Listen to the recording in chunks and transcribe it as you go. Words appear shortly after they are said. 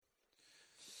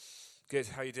Good,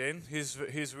 how you doing?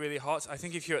 Who's really hot? I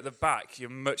think if you're at the back, you're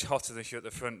much hotter than if you're at the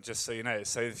front, just so you know.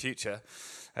 So in the future,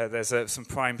 there's some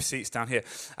prime seats down here.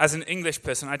 As an English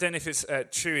person, I don't know if it's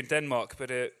true in Denmark, but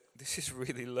this is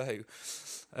really low.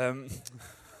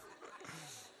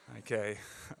 Okay.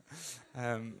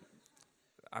 I'm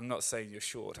not saying you're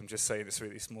short, I'm just saying it's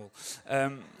really small.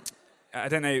 I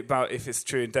don't know about if it's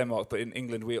true in Denmark, but in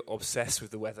England we're obsessed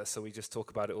with the weather, so we just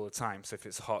talk about it all the time. So if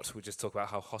it's hot, we just talk about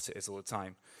how hot it is all the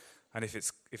time. And if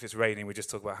it's raining, we just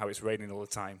talk about how it's raining all the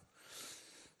time.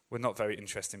 We're not very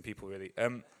interesting people, really.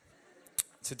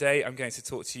 Today I'm going to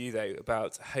talk to you, though,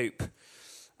 about hope.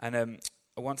 And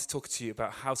I want to talk to you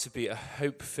about how to be a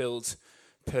hope-filled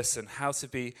person. How to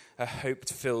be a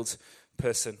hope-filled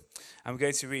person. I'm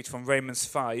going to read from Romans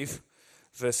 5,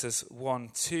 verses 1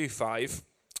 to 5.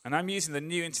 And I'm using the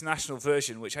New International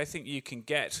Version, which I think you can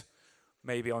get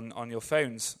maybe on your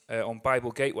phones, on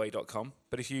BibleGateway.com.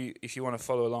 But if you want to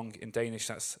follow along in Danish,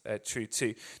 that's true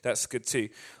too. That's good too.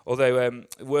 Although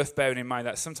worth bearing in mind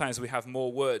that sometimes we have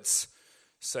more words.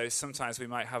 So sometimes we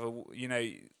might have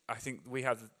I think we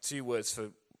have 2 words for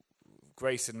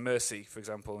grace and mercy, for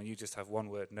example, and you just have 1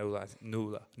 word,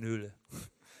 nula.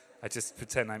 I just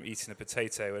pretend I'm eating a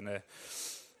potato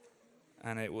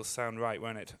and it will sound right,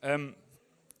 won't it? I'm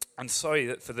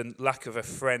sorry for the lack of a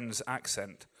Friends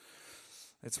accent.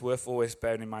 It's worth always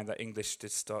bearing in mind that English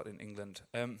did start in England.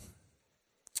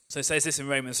 So it says this in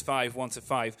Romans 5, 1 to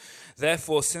 5.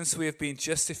 Therefore, since we have been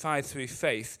justified through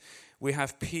faith, we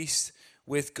have peace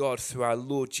with God through our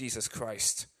Lord Jesus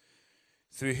Christ,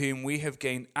 through whom we have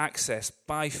gained access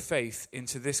by faith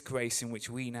into this grace in which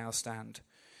we now stand.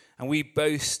 And we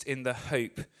boast in the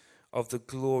hope of the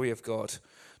glory of God.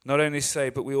 Not only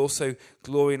so, but we also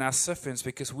glory in our sufferings,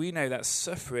 because we know that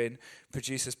suffering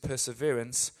produces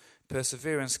perseverance,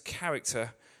 perseverance,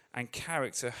 character, and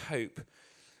character, hope.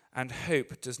 And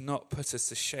hope does not put us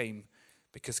to shame,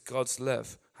 because God's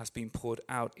love has been poured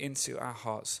out into our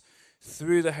hearts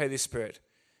through the Holy Spirit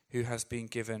who has been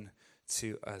given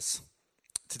to us.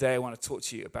 Today I want to talk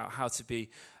to you about how to be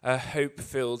a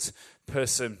hope-filled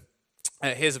person.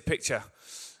 Here's a picture.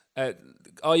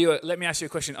 Let me ask you a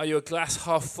question. Are you a glass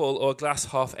half full or a glass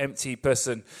half empty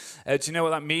person? Do you know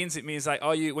what that means? It means like,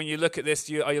 when you look at this,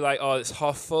 are you like, oh, it's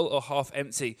half full or half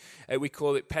empty? We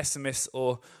call it pessimists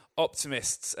or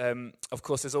optimists. Of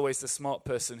course, there's always the smart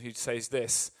person who says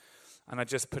this, and I'm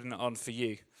just putting it on for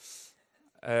you.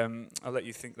 I'll let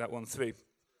you think that one through.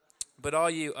 But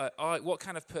what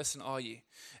kind of person are you?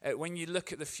 When you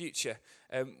look at the future,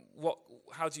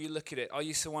 how do you look at it? Are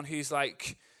you someone who's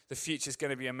like, the future's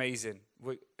going to be amazing,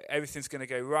 everything's going to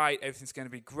go right, everything's going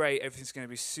to be great, everything's going to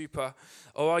be super?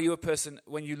 Or are you a person,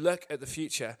 when you look at the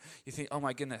future, you think, oh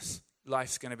my goodness,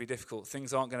 life's going to be difficult,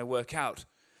 things aren't going to work out,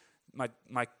 my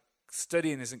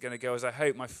studying isn't going to go as I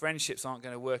hope, my friendships aren't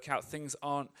going to work out, things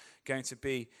aren't going to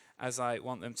be as I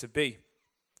want them to be?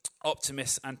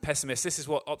 Optimists and pessimists, this is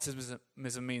what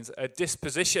optimism means, a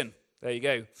disposition, there you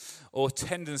go, or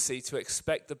tendency to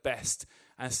expect the best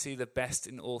and see the best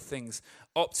in all things.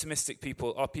 Optimistic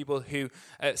people are people who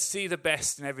see the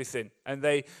best in everything, and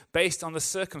they, based on the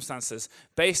circumstances,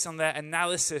 based on their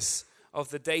analysis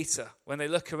of the data, when they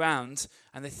look around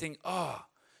and they think,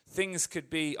 things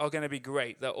are going to be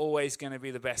great, they're always going to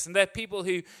be the best. And they're people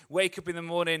who wake up in the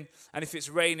morning, and if it's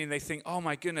raining, they think, oh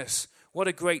my goodness, what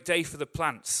a great day for the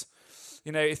plants.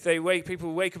 You know, if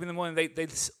people wake up in the morning, they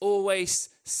always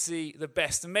see the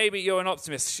best. And maybe you're an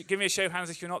optimist. Give me a show of hands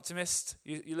if you're an optimist.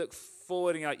 You look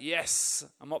forward and you're like, yes,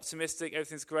 I'm optimistic.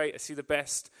 Everything's great. I see the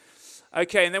best.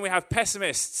 Okay, and then we have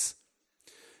pessimists.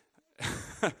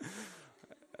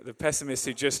 The pessimist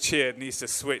who just cheered needs to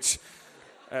switch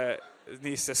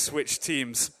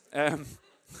teams.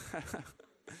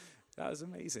 That was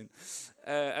amazing.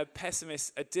 A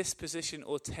pessimist, a disposition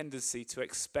or tendency to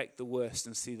expect the worst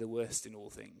and see the worst in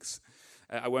all things.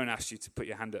 I won't ask you to put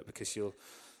your hand up because you'll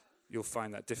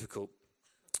find that difficult.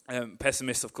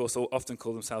 Pessimists, of course, often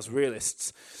call themselves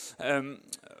realists.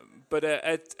 But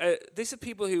these are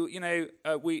people who,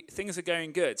 things are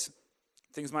going good.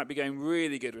 Things might be going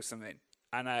really good with something,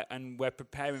 and we're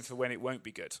preparing for when it won't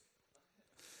be good.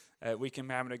 We can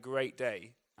be having a great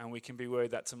day, and we can be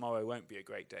worried that tomorrow won't be a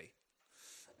great day.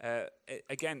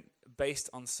 Again, based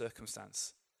on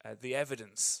circumstance, the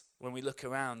evidence, when we look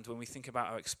around, when we think about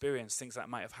our experience, things that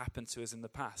might have happened to us in the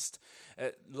past,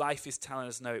 life is telling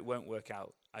us, no, it won't work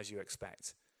out as you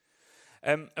expect.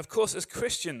 Of course, as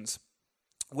Christians,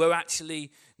 we're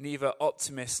actually neither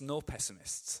optimists nor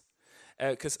pessimists,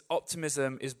 because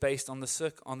optimism is based on the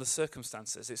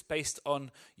circumstances. It's based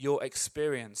on your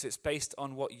experience. It's based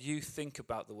on what you think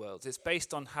about the world. It's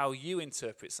based on how you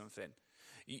interpret something.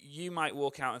 You might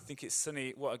walk out and think it's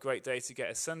sunny, what a great day to get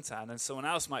a suntan, and someone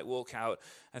else might walk out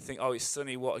and think, oh, it's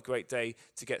sunny, what a great day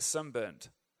to get sunburned.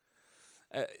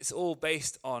 It's all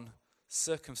based on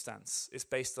circumstance. It's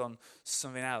based on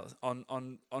something else,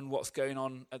 on what's going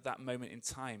on at that moment in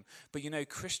time. But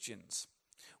Christians,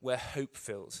 we're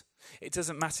hope-filled. It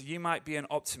doesn't matter. You might be an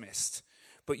optimist,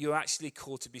 but you're actually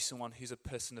called to be someone who's a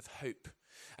person of hope.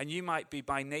 And you might be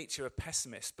by nature a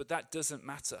pessimist, but that doesn't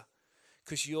matter,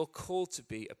 because you're called to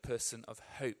be a person of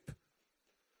hope.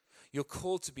 You're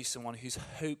called to be someone who's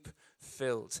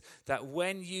hope-filled, that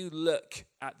when you look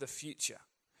at the future,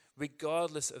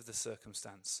 regardless of the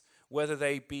circumstance, whether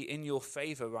they be in your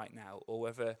favor right now or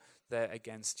whether they're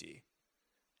against you,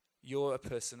 you're a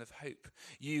person of hope.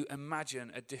 You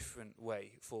imagine a different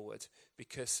way forward,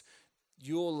 because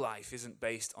your life isn't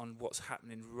based on what's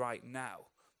happening right now,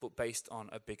 but based on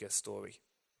a bigger story.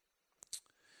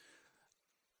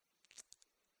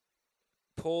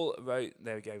 Paul wrote,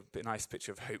 there we go, a nice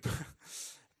picture of hope.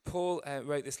 Paul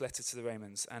wrote this letter to the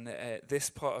Romans, and this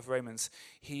part of Romans,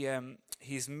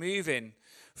 he's moving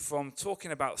from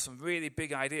talking about some really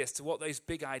big ideas to what those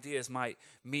big ideas might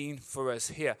mean for us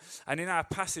here. And in our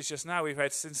passage just now, we've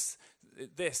read, since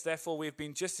this, therefore we've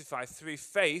been justified through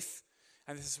faith,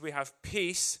 and this is, we have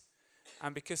peace,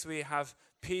 and because we have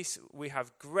peace, we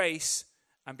have grace,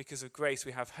 and because of grace,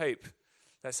 we have hope.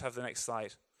 Let's have the next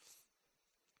slide.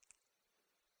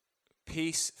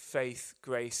 Peace, faith,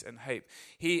 grace, and hope.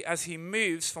 As he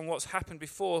moves from what's happened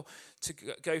before to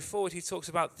go forward, he talks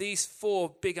about these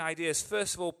four big ideas.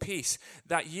 First of all, peace,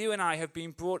 that you and I have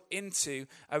been brought into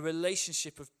a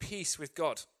relationship of peace with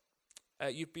God.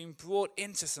 You've been brought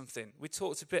into something. We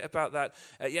talked a bit about that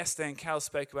yesterday, and Cal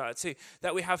spoke about it too.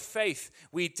 That we have faith.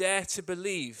 We dare to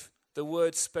believe the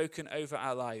words spoken over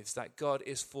our lives, that God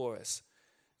is for us,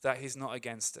 that he's not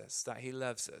against us, that he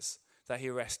loves us, that he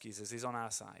rescues us, he's on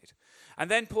our side. And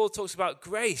then Paul talks about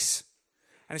grace.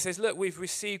 And he says, look, we've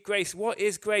received grace. What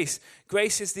is grace?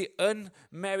 Grace is the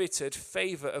unmerited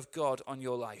favor of God on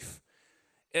your life.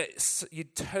 You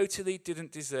totally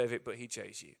didn't deserve it, but he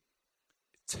chose you.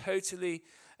 Totally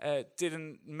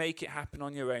didn't make it happen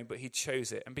on your own, but he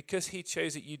chose it. And because he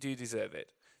chose it, you do deserve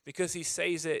it. Because he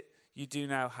says it, you do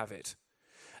now have it.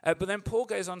 But then Paul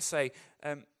goes on to say,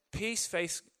 peace,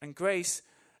 faith, and grace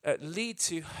lead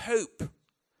to hope.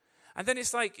 And then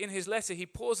it's like in his letter, he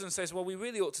pauses and says, well, we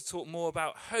really ought to talk more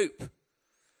about hope.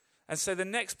 And so the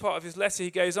next part of his letter,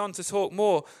 he goes on to talk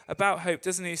more about hope,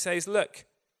 doesn't he? He says, look,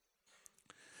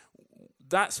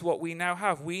 that's what we now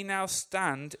have. We now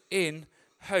stand in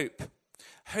hope.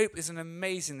 Hope is an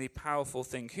amazingly powerful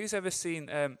thing. Who's ever seen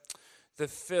the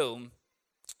film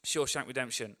Shawshank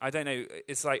Redemption? I don't know.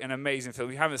 It's like an amazing film.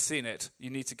 If you haven't seen it, you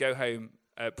need to go home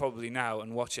probably now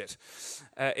and watch it.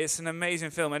 It's an amazing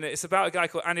film, and it's about a guy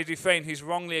called Andy Dufresne who's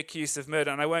wrongly accused of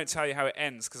murder, and I won't tell you how it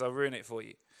ends because I'll ruin it for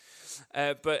you.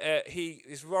 But he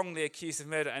is wrongly accused of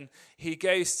murder, and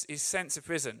he's sent to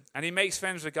prison, and he makes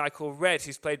friends with a guy called Red,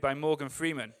 who's played by Morgan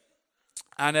Freeman,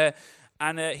 and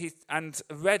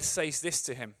Red says this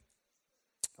to him.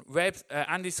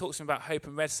 Andy talks to him about hope,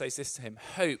 and Red says this to him: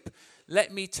 hope,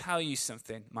 let me tell you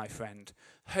something, my friend.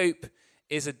 Hope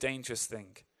is a dangerous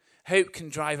thing. Hope can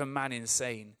drive a man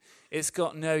insane. It's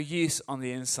got no use on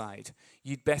the inside.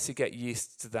 You'd better get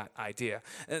used to that idea.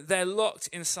 They're locked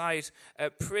inside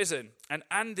prison, and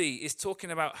Andy is talking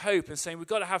about hope and saying, we've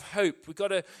got to have hope. We've got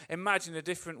to imagine a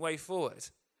different way forward.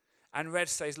 And Red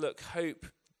says, look, hope,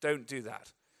 don't do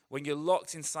that. When you're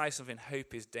locked inside something,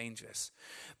 hope is dangerous.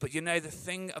 But the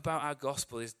thing about our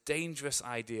gospel is dangerous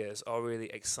ideas are really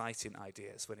exciting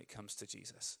ideas when it comes to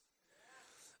Jesus.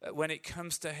 When it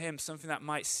comes to him, something that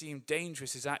might seem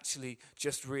dangerous is actually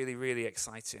just really, really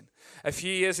exciting. A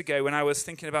few years ago, when I was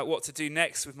thinking about what to do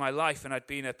next with my life, and I'd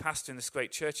been a pastor in this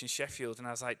great church in Sheffield, and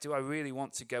I was like, do I really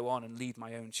want to go on and lead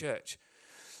my own church?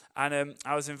 And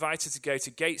I was invited to go to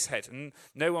Gateshead, and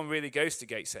no one really goes to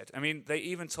Gateshead. I mean, they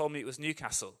even told me it was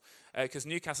Newcastle, because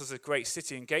Newcastle's a great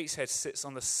city, and Gateshead sits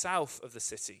on the south of the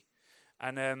city.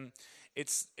 And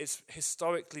it's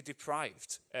historically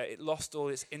deprived. It lost all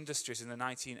its industries in the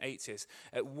 1980s.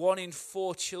 1 in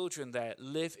 4 children there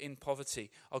live in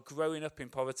poverty, are growing up in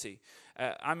poverty.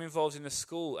 I'm involved in a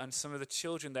school, and some of the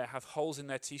children there have holes in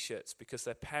their T-shirts because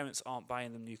their parents aren't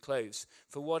buying them new clothes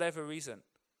for whatever reason.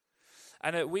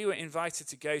 And we were invited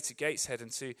to go to Gateshead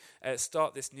and to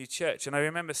start this new church. And I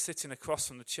remember sitting across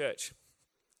from the church,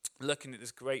 looking at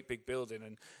this great big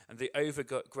building and the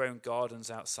overgrown gardens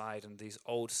outside and these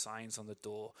old signs on the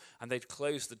door. And they'd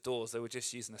closed the doors. They were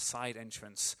just using a side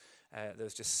entrance. There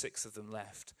was just 6 of them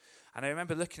left. And I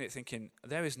remember looking at it thinking,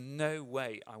 there is no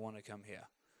way I want to come here.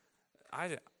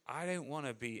 I don't want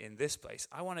to be in this place.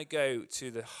 I want to go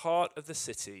to the heart of the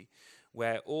city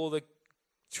where all the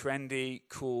trendy,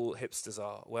 cool hipsters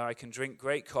are, where I can drink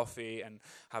great coffee and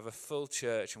have a full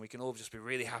church and we can all just be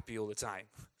really happy all the time.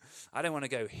 I don't want to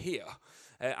go here.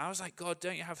 I was like, God,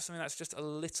 don't you have something that's just a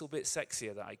little bit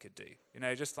sexier that I could do?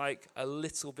 Just like a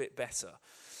little bit better.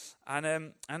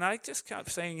 And I just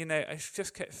kept saying, I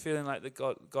just kept feeling like that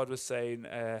God was saying,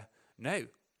 no,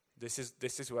 this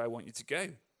is where I want you to go.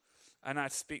 And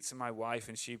I'd speak to my wife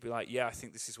and she'd be like, yeah, I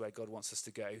think this is where God wants us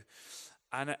to go.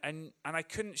 And I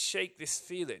couldn't shake this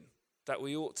feeling that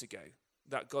we ought to go,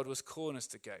 that God was calling us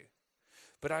to go.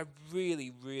 But I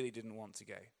really, really didn't want to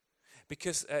go.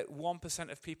 Because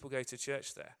 1% of people go to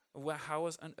church there. Well, how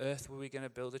on earth were we going to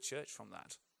build a church from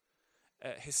that?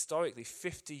 Historically,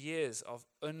 50 years of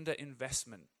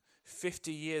underinvestment,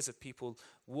 50 years of people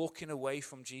walking away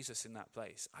from Jesus in that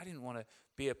place. I didn't want to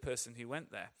be a person who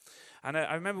went there. And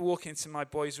I remember walking into my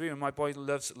boy's room, and my boy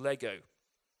loves Lego,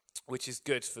 which is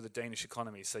good for the Danish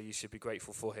economy, so you should be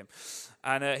grateful for him.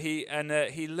 And he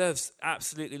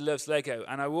absolutely loves Lego.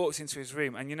 And I walked into his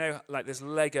room, and there's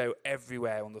Lego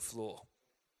everywhere on the floor.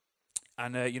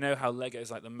 And you know how Lego is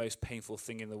like the most painful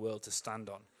thing in the world to stand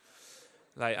on.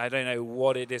 Like, I don't know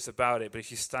what it is about it, but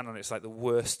if you stand on it, it's like the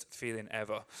worst feeling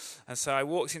ever. And so I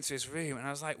walked into his room, and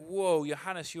I was like, whoa,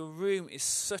 Johannes, your room is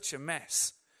such a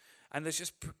mess. And there's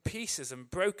just pieces and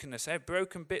brokenness,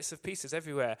 broken bits of pieces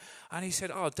everywhere. And he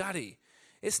said, oh, Daddy,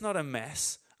 it's not a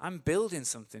mess. I'm building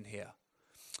something here.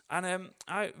 And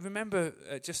I remember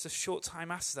just a short time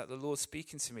after that, the Lord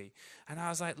speaking to me. And I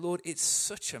was like, Lord, it's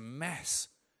such a mess,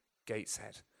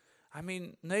 Gateshead. I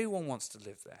mean, no one wants to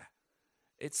live there.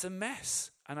 It's a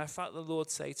mess. And I felt the Lord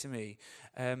say to me,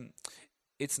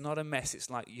 it's not a mess. It's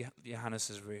like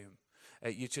Johannes' room.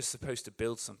 You're just supposed to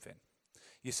build something.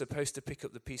 You're supposed to pick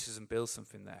up the pieces and build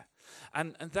something there.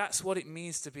 And that's what it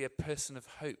means to be a person of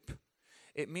hope.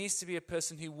 It means to be a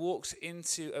person who walks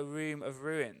into a room of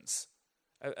ruins,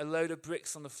 a load of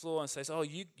bricks on the floor, and says, oh,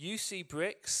 you see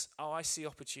bricks? Oh, I see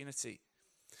opportunity.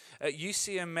 You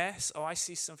see a mess? Oh, I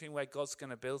see something where God's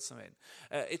going to build something.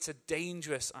 It's a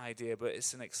dangerous idea, but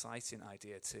it's an exciting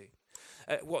idea too.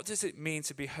 What does it mean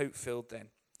to be hope-filled then?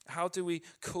 How do we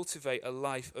cultivate a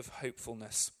life of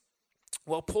hopefulness?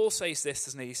 Well, Paul says this,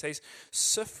 doesn't he? He says,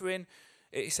 suffering,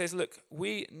 he says, look,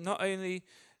 we not only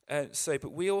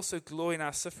but we also glory in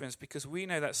our sufferings because we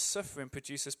know that suffering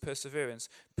produces perseverance,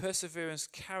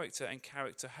 character, and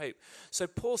character, hope. So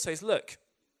Paul says, look,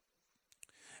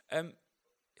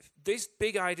 these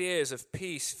big ideas of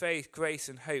peace, faith, grace,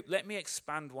 and hope, let me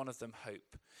expand one of them,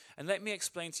 hope. And let me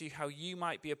explain to you how you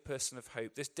might be a person of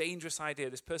hope. This dangerous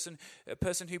idea, a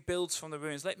person who builds from the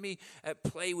ruins. Let me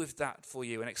play with that for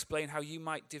you and explain how you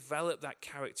might develop that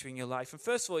character in your life. And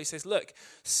first of all, he says, look,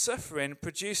 suffering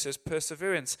produces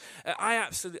perseverance.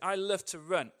 I love to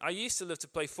run. I used to love to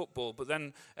play football, but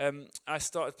then I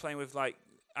started playing with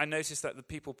I noticed that the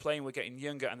people playing were getting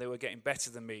younger and they were getting better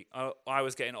than me. I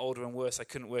was getting older and worse. I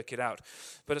couldn't work it out.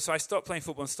 But so I stopped playing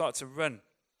football and started to run.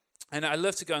 And I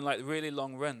love to go on really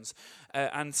long runs.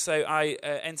 And so I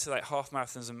enter half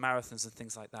marathons and marathons and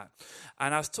things like that.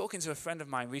 And I was talking to a friend of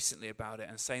mine recently about it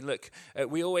and saying, look,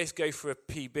 we always go for a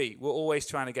PB. We're always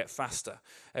trying to get faster.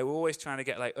 We're always trying to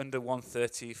get under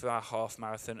 1:30 for our half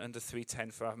marathon, under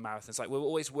 3:10 for our marathons. We're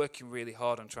always working really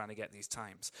hard on trying to get these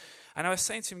times. And I was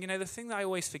saying to him, the thing that I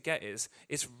always forget is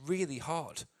it's really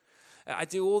hard. I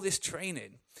do all this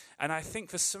training, and I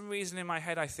think for some reason in my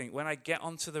head, I think when I get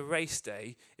onto the race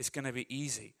day, it's going to be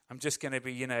easy. I'm just going to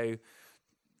be,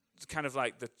 kind of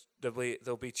like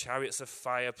there'll be Chariots of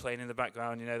Fire playing in the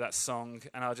background, that song,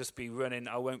 and I'll just be running.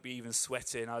 I won't be even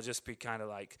sweating. I'll just be kind of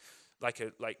like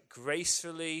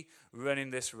gracefully running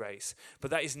this race.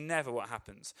 But that is never what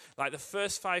happens. The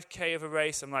first 5K of a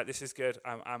race, I'm like, this is good.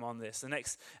 I'm on this. The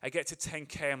next, I get to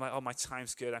 10K. I'm like, oh, my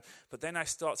time's good. But then I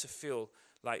start to feel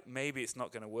like maybe it's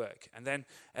not going to work. And then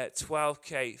at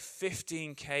 12K,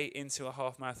 15K into a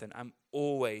half marathon, I'm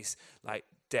always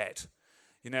dead.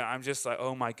 I'm just like,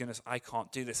 oh my goodness, I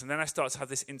can't do this. And then I start to have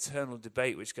this internal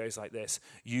debate which goes like this: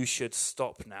 you should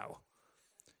stop now.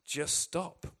 Just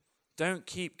stop. Don't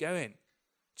keep going.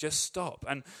 Just stop.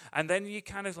 And then you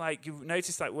kind of you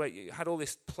notice where you had all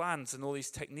these plans and all these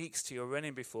techniques to your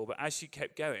running before, but as you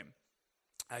keep going,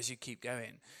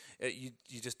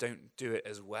 you just don't do it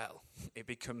as well. It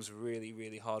becomes really,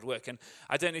 really hard work. And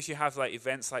I don't know if you have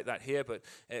events like that here, but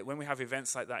when we have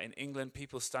events like that in England,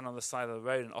 people stand on the side of the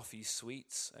road and offer you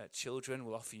sweets. Children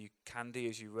will offer you candy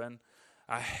as you run.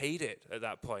 I hate it at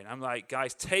that point. I'm like,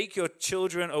 guys, take your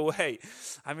children away.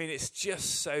 I mean, it's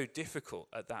just so difficult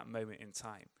at that moment in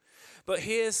time. But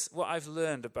here's what I've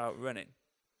learned about running.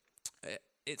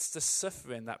 it's the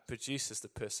suffering that produces the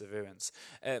perseverance.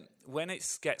 When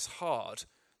it gets hard,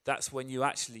 that's when you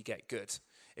actually get good.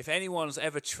 If anyone's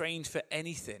ever trained for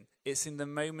anything, it's in the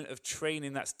moment of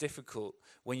training that's difficult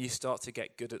when you start to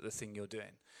get good at the thing you're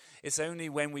doing. It's only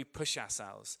when we push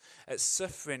ourselves.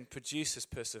 Suffering produces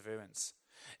perseverance.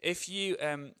 If you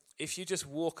just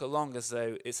walk along as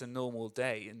though it's a normal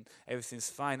day and everything's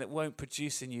fine, it won't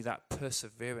produce in you that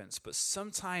perseverance. But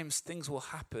sometimes things will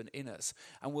happen in us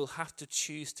and we'll have to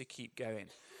choose to keep going.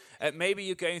 Maybe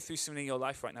you're going through something in your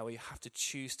life right now where you have to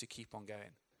choose to keep on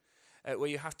going. Where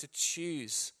you have to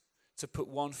choose to put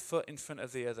one foot in front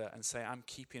of the other and say, I'm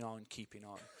keeping on, keeping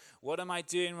on. What am I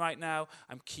doing right now?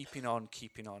 I'm keeping on,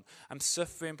 keeping on. I'm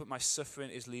suffering, but my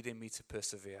suffering is leading me to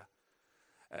persevere.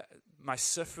 My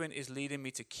suffering is leading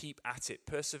me to keep at it.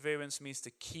 Perseverance means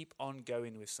to keep on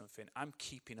going with something. I'm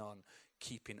keeping on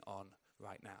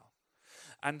right now.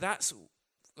 And that's,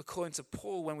 according to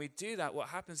Paul, when we do that, what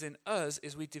happens in us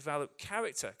is we develop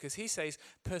character. Because he says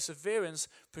perseverance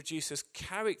produces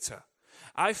character.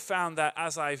 I've found that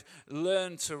as I've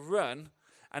learned to run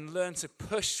and learned to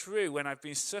push through when I've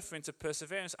been suffering to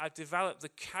perseverance, I've developed the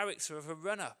character of a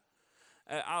runner.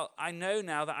 I know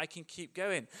now that I can keep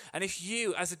going. And if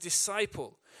you, as a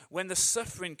disciple, when the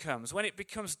suffering comes, when it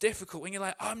becomes difficult, when you're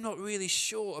like, I'm not really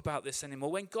sure about this anymore,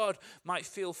 when God might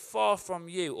feel far from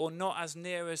you or not as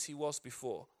near as he was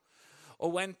before,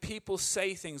 or when people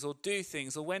say things or do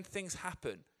things, or when things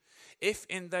happen, if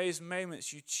in those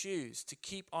moments you choose to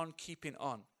keep on keeping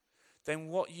on, then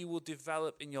what you will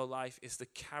develop in your life is the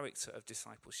character of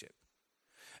discipleship.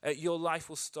 Your life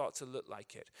will start to look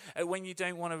like it. When you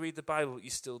don't want to read the Bible, but you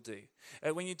still do.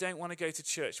 When you don't want to go to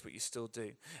church, but you still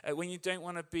do. When you don't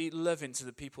want to be loving to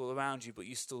the people around you, but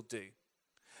you still do.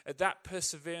 That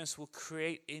perseverance will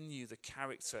create in you the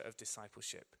character of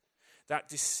discipleship. That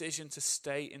decision to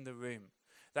stay in the room.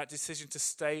 That decision to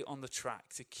stay on the track,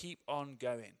 to keep on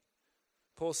going.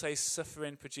 Paul says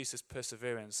suffering produces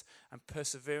perseverance, and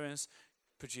perseverance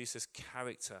produces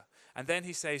character. And then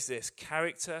he says this,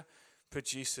 character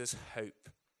produces hope.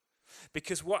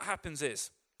 Because what happens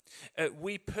is,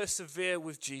 we persevere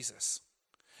with Jesus.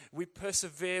 We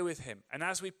persevere with him. And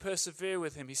as we persevere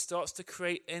with him, he starts to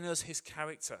create in us his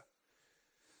character.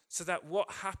 So that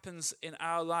what happens in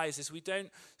our lives is we don't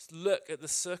look at the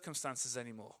circumstances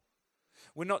anymore.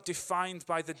 We're not defined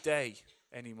by the day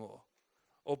anymore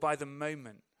or by the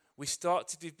moment. We start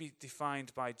to be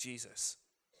defined by Jesus.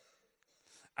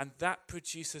 And that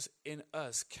produces in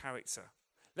us character.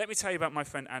 Let me tell you about my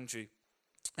friend Andrew.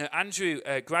 Andrew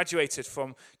graduated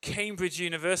from Cambridge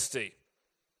University.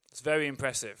 It's very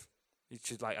impressive. You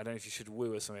should I don't know if you should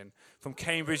woo or something. From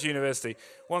Cambridge University,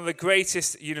 one of the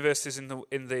greatest universities in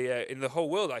the whole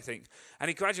world, I think. And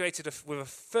he graduated with a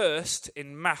first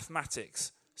in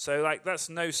mathematics. So that's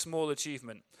no small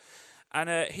achievement.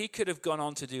 And he could have gone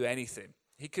on to do anything.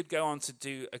 He could go on to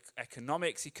do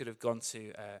economics. He could have gone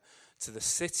to the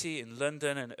city in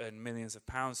London and earn millions of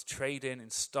pounds trading in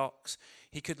stocks.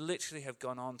 He could literally have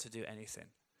gone on to do anything.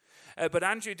 But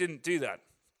Andrew didn't do that.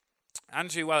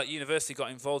 Andrew, while at university,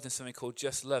 got involved in something called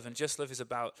Just Love. And Just Love is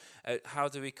about how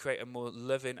do we create a more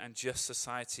loving and just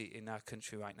society in our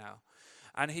country right now.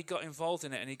 And he got involved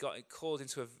in it, and he got called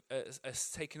into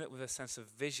taken up with a sense of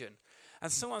vision.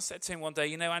 And someone said to him one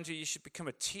day, Andrew, you should become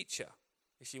a teacher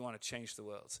if you want to change the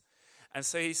world. And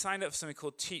so he signed up for something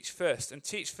called Teach First. And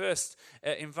Teach First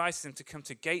invited him to come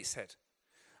to Gateshead.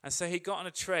 And so he got on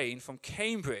a train from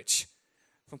Cambridge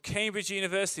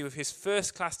University with his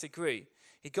first class degree.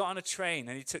 He got on a train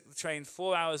and he took the train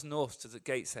 4 hours north to the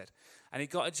Gateshead. And he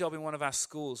got a job in one of our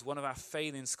schools, one of our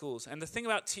failing schools. And the thing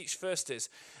about Teach First is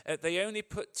they only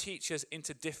put teachers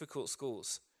into difficult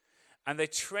schools. And they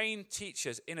train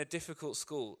teachers in a difficult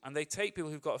school. And they take people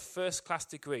who've got a first-class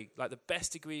degree, like the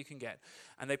best degree you can get,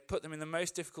 and they put them in the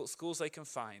most difficult schools they can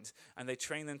find, and they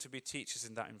train them to be teachers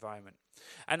in that environment.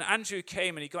 And Andrew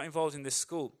came and he got involved in this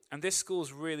school. And this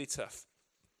school's really tough.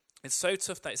 It's so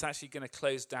tough that it's actually going to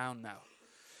close down now.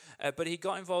 But he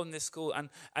got involved in this school,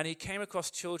 and he came across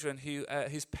children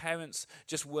whose parents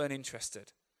just weren't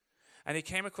interested. And he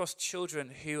came across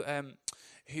children who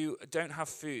don't have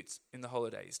food in the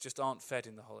holidays, just aren't fed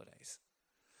in the holidays.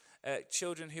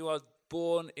 Children who are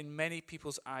born in many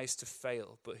people's eyes to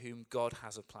fail, but whom God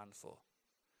has a plan for.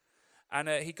 And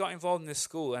he got involved in this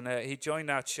school, and he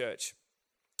joined our church.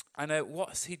 And what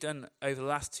has he done over the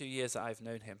last 2 years that I've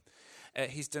known him?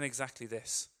 He's done exactly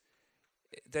this.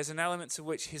 There's an element to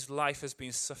which his life has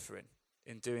been suffering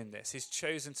in doing this. He's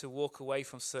chosen to walk away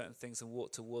from certain things and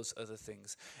walk towards other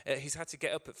things. He's had to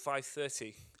get up at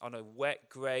 5:30 on a wet,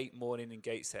 grey morning in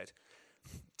Gateshead,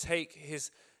 take his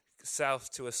himself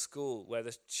to a school where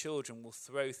the children will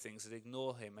throw things and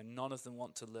ignore him, and none of them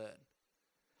want to learn.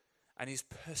 And he's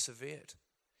persevered.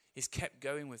 He's kept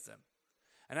going with them.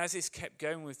 And as he's kept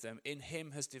going with them, in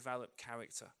him has developed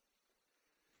character.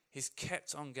 He's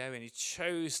kept on going. He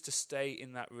chose to stay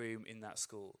in that room, in that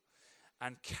school.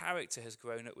 And character has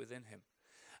grown up within him.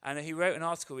 And he wrote an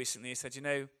article recently. He said,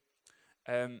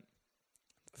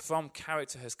 from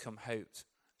character has come hope.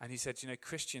 And he said,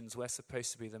 Christians, we're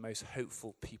supposed to be the most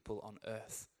hopeful people on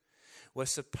earth. We're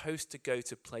supposed to go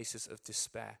to places of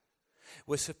despair.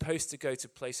 We're supposed to go to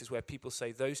places where people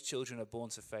say those children are born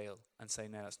to fail, and say,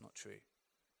 no, that's not true.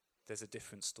 There's a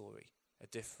different story,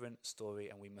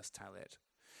 and we must tell it.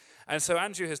 And so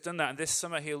Andrew has done that, and this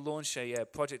summer he'll launch a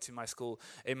project in my school,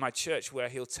 in my church, where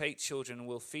he'll take children and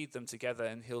we'll feed them together,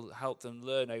 and he'll help them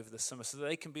learn over the summer so that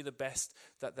they can be the best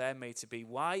that they're made to be.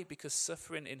 Why? Because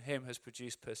suffering in him has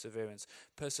produced perseverance.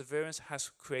 Perseverance has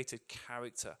created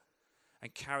character,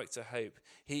 and character hope.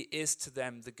 He is to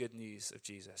them the good news of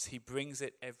Jesus. He brings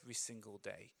it every single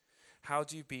day. How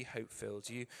do you be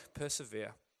hope-filled? You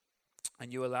persevere,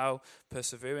 and you allow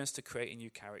perseverance to create in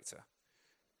you character,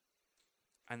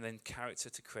 and then character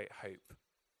to create hope,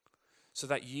 so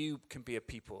that you can be a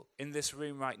people. In this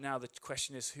room right now, the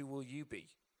question is, who will you be?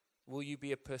 Will you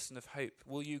be a person of hope?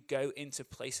 Will you go into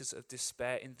places of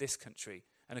despair in this country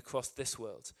and across this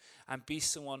world, and be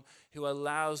someone who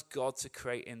allows God to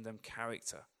create in them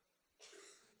character?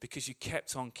 Because you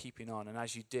kept on keeping on, and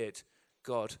as you did,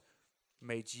 God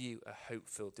made you a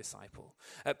hope-filled disciple.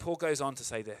 Paul goes on to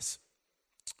say this: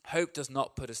 hope does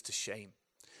not put us to shame,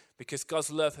 because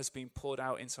God's love has been poured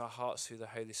out into our hearts through the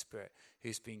Holy Spirit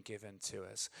who's been given to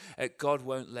us. God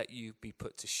won't let you be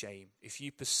put to shame. If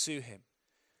you pursue him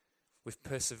with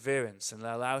perseverance and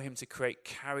allow him to create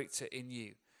character in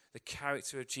you, the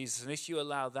character of Jesus, and if you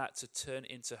allow that to turn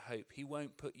into hope, he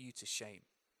won't put you to shame.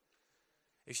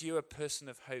 If you're a person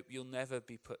of hope, you'll never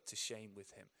be put to shame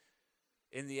with him.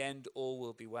 In the end, all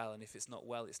will be well, and if it's not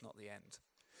well, it's not the end.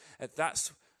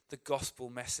 That's the gospel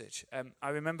message. I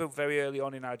remember very early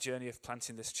on in our journey of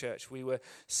planting this church, we were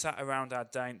sat around our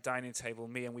dining table,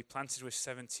 me, and we planted with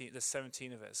 17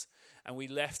 of us, and we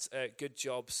left good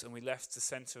jobs, and we left the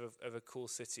center of a cool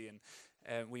city,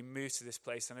 and we moved to this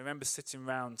place. And I remember sitting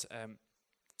around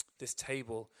this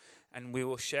table, and we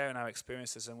were sharing our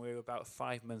experiences, and we were about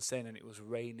 5 months in, and it was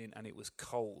raining and it was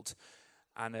cold,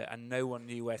 and no one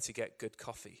knew where to get good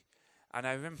coffee. And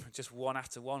I remember just one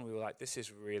after one, we were like, this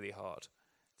is really hard.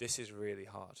 This is really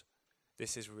hard.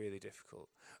 This is really difficult.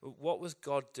 What was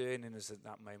God doing in us at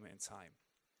that moment in time?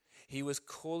 He was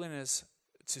calling us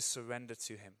to surrender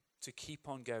to him, to keep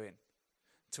on going,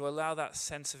 to allow that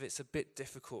sense of it's a bit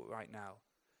difficult right now,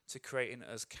 to create in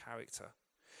us character.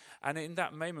 And in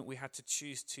that moment, we had to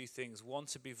choose two things. One,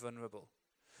 to be vulnerable,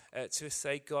 to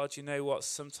say, God, you know what?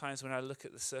 Sometimes when I look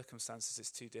at the circumstances,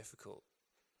 it's too difficult.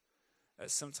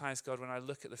 Sometimes, God, when I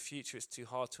look at the future, it's too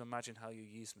hard to imagine how you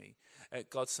use me.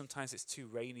 God, sometimes it's too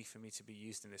rainy for me to be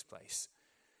used in this place.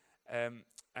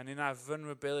 And in our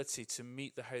vulnerability to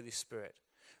meet the Holy Spirit.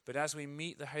 But as we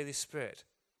meet the Holy Spirit,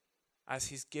 as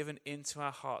he's given into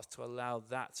our hearts, to allow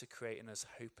that to create in us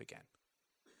hope again.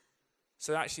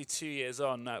 So actually 2 years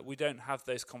on, we don't have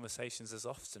those conversations as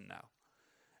often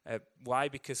now. Why?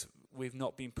 Because we've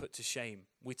not been put to shame.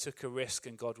 We took a risk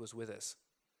and God was with us.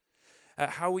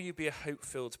 How will you be a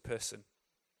hope-filled person?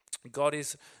 God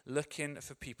is looking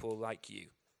for people like you.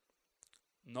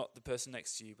 Not the person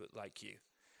next to you, but like you.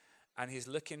 And he's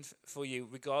looking for you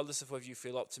regardless of whether you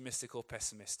feel optimistic or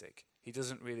pessimistic. He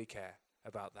doesn't really care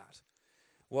about that.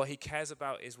 What he cares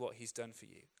about is what he's done for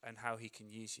you and how he can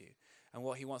use you. And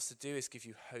what he wants to do is give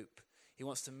you hope. He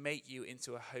wants to make you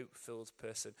into a hope-filled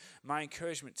person. My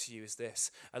encouragement to you is this: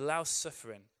 allow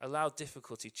suffering, allow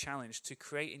difficulty, challenge to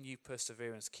create in you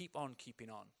perseverance. Keep on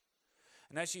keeping on.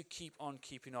 And as you keep on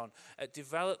keeping on,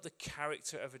 develop the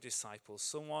character of a disciple.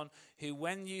 Someone who,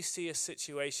 when you see a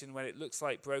situation where it looks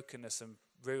like brokenness and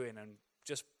ruin and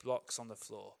just blocks on the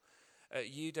floor,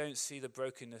 you don't see the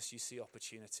brokenness, you see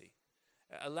opportunity.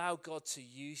 Allow God to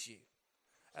use you.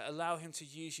 Allow him to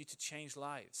use you to change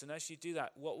lives. And as you do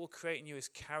that, what will create in you is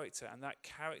character, and that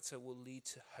character will lead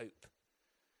to hope.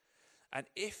 And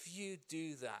if you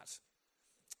do that,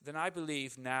 then I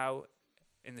believe now,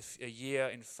 in a year,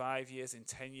 in 5 years, in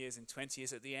 10 years, in 20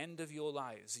 years, at the end of your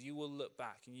lives, you will look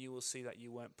back and you will see that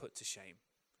you weren't put to shame.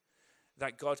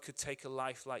 That God could take a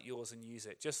life like yours and use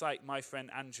it. Just like my friend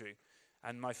Andrew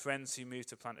and my friends who moved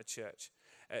to plant a church.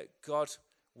 God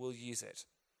will use it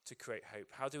to create hope.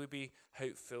 How do we be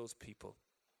hope-filled people?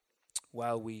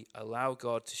 Well, we allow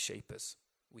God to shape us.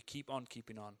 We keep on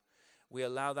keeping on. We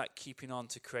allow that keeping on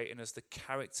to create in us the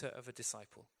character of a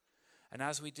disciple. And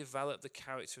as we develop the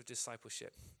character of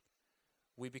discipleship,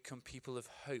 we become people of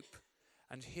hope.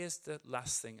 And here's the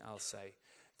last thing I'll say.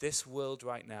 This world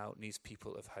right now needs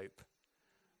people of hope.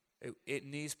 It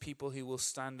needs people who will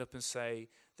stand up and say,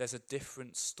 there's a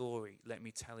different story, let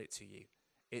me tell it to you.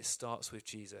 It starts with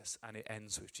Jesus and it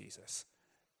ends with Jesus,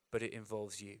 but it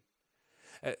involves you.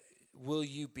 Will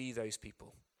you be those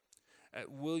people?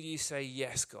 Will you say,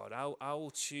 yes, God, I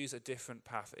will choose a different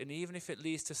path. And even if it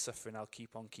leads to suffering, I'll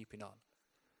keep on keeping on.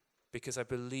 Because I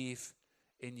believe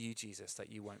in you, Jesus,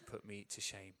 that you won't put me to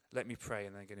shame. Let me pray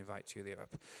and then I'm going to invite Julia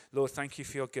up. Lord, thank you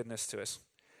for your goodness to us.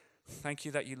 Thank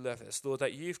you that you love us. Lord,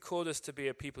 that you've called us to be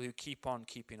a people who keep on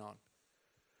keeping on.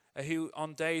 Who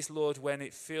on days, Lord, when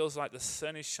it feels like the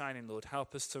sun is shining, Lord,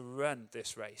 help us to run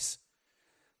this race.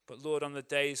 But Lord, on the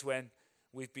days when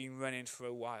we've been running for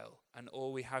a while and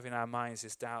all we have in our minds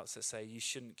is doubts that say you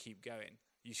shouldn't keep going,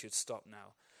 you should stop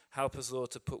now. Help us,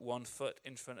 Lord, to put one foot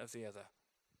in front of the other.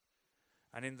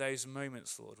 And in those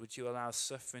moments, Lord, would you allow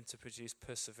suffering to produce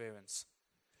perseverance?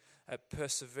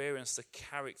 Perseverance, the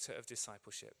character of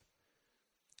discipleship.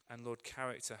 And Lord,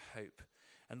 character, hope.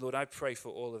 And Lord, I pray for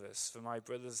all of us, for my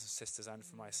brothers and sisters and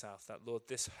for myself, that Lord,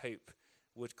 this hope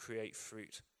would create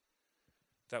fruit.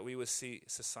 That we would see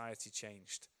society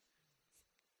changed.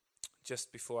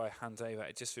 Just before I hand over,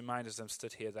 it just reminds us, I'm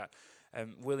stood here, that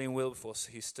William Wilberforce,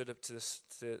 who stood up to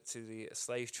the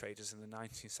slave traders in the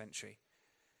 19th century,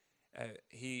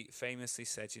 he famously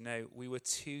said, we were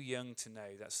too young to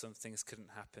know that some things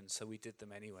couldn't happen, so we did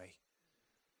them anyway.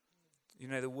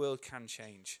 The world can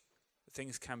change.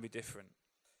 Things can be different.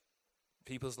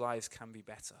 People's lives can be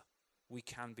better. We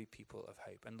can be people of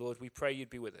hope. And Lord, we pray you'd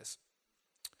be with us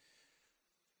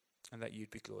and that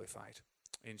you'd be glorified.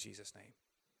 In Jesus' name.